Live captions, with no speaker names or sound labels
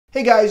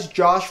Hey guys,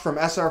 Josh from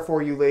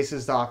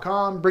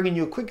SR4ULaces.com bringing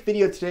you a quick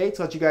video today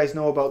to let you guys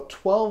know about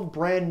 12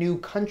 brand new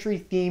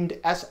country themed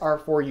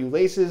SR4U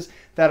laces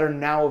that are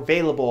now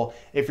available.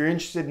 If you're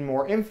interested in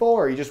more info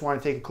or you just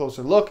want to take a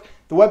closer look,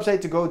 the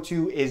website to go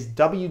to is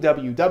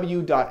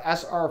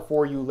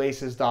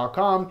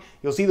www.sr4ulaces.com.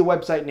 You'll see the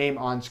website name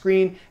on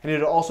screen, and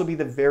it'll also be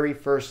the very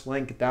first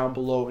link down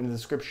below in the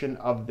description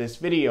of this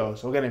video.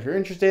 So again, if you're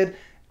interested,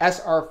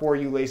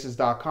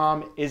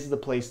 SR4ulaces.com is the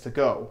place to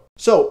go.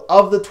 So,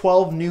 of the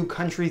 12 new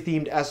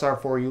country-themed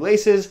SR4U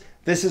laces,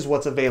 this is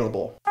what's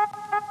available.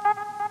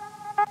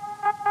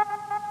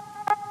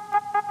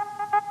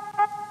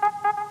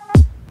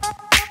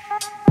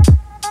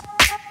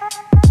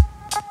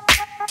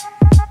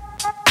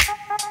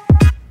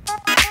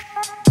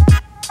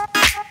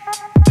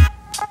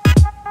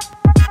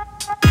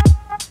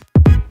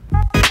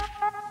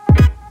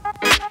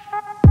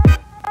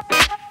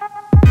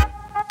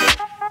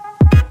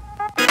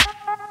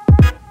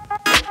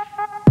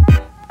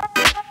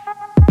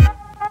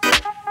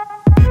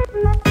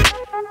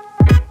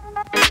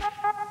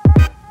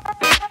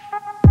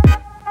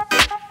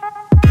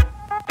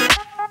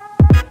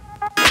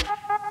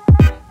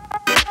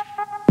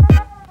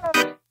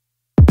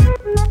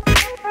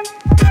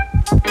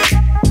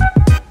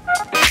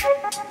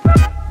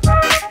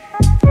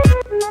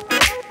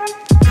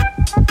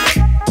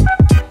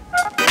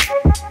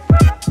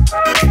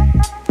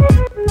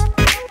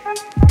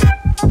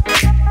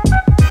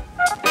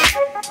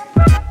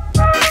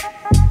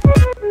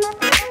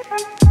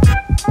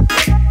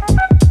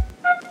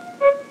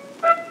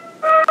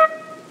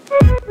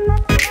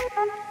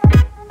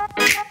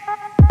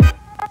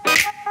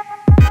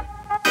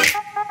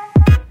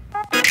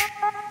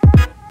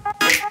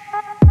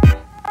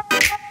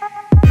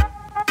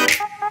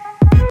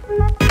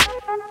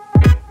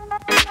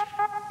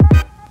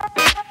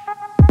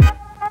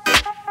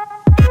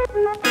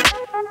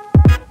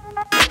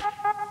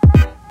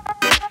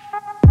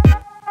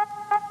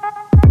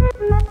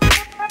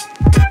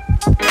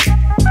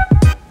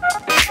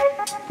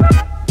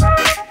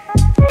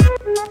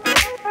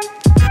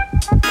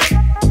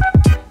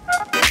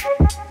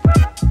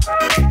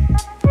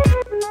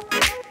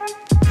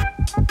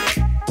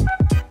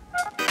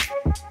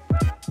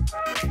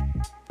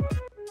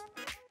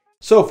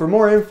 So for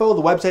more info,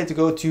 the website to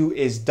go to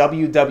is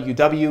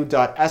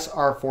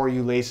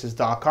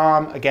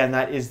www.sr4ulaces.com. Again,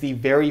 that is the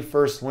very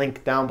first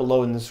link down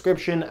below in the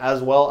description,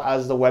 as well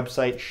as the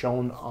website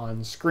shown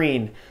on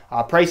screen.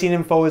 Pricing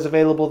info is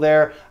available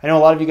there. I know a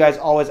lot of you guys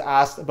always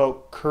asked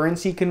about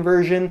currency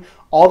conversion.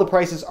 All the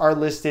prices are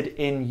listed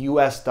in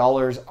US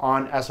dollars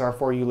on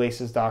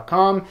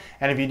sr4ulaces.com.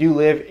 And if you do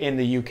live in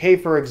the UK,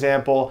 for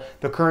example,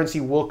 the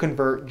currency will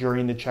convert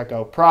during the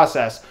checkout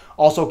process.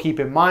 Also keep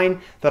in mind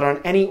that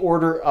on any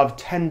order of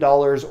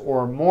 $10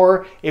 or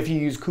more, if you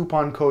use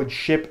coupon code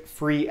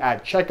SHIPFREE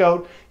at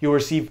checkout, you'll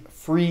receive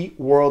free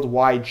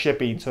worldwide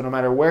shipping. So no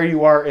matter where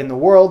you are in the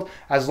world,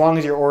 as long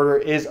as your order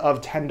is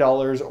of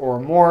 $10 or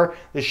more,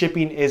 the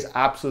shipping is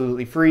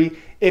absolutely free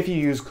if you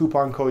use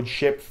coupon code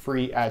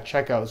SHIPFREE at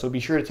checkout. So be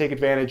sure to take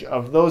advantage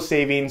of those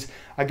savings,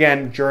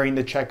 again, during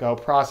the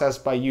checkout process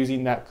by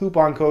using that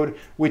coupon code,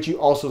 which you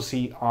also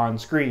see on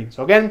screen.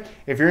 So again,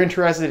 if you're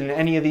interested in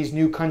any of these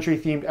new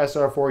country-themed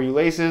SR4U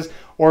laces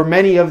or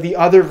many of the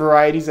other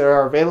varieties that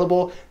are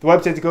available, the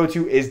website to go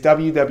to is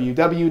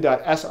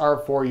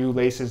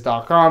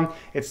www.sr4ulaces.com.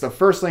 It's the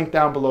first link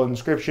down below in the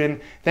description.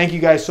 Thank you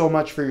guys so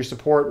much for your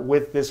support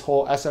with this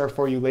whole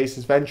SR4U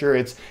laces venture.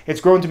 It's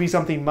grown to be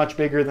something much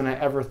bigger than I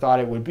ever thought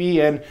it would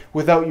be, and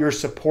without your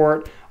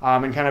support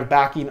and kind of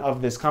backing of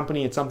this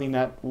company, it's something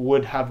that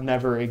would have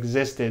never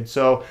existed.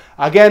 So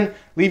again,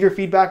 leave your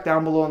feedback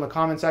down below in the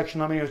comment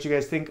section. Let me know what you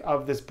guys think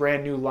of this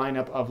brand new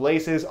lineup of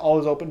laces.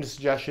 Always open to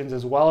suggestions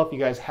as well if you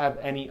guys have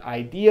any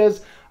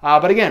ideas.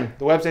 But again,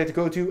 the website to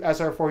go to,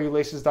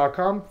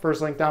 sr4ulaces.com,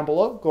 first link down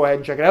below. Go ahead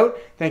and check it out.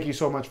 Thank you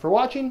so much for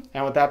watching.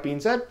 And with that being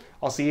said,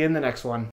 I'll see you in the next one.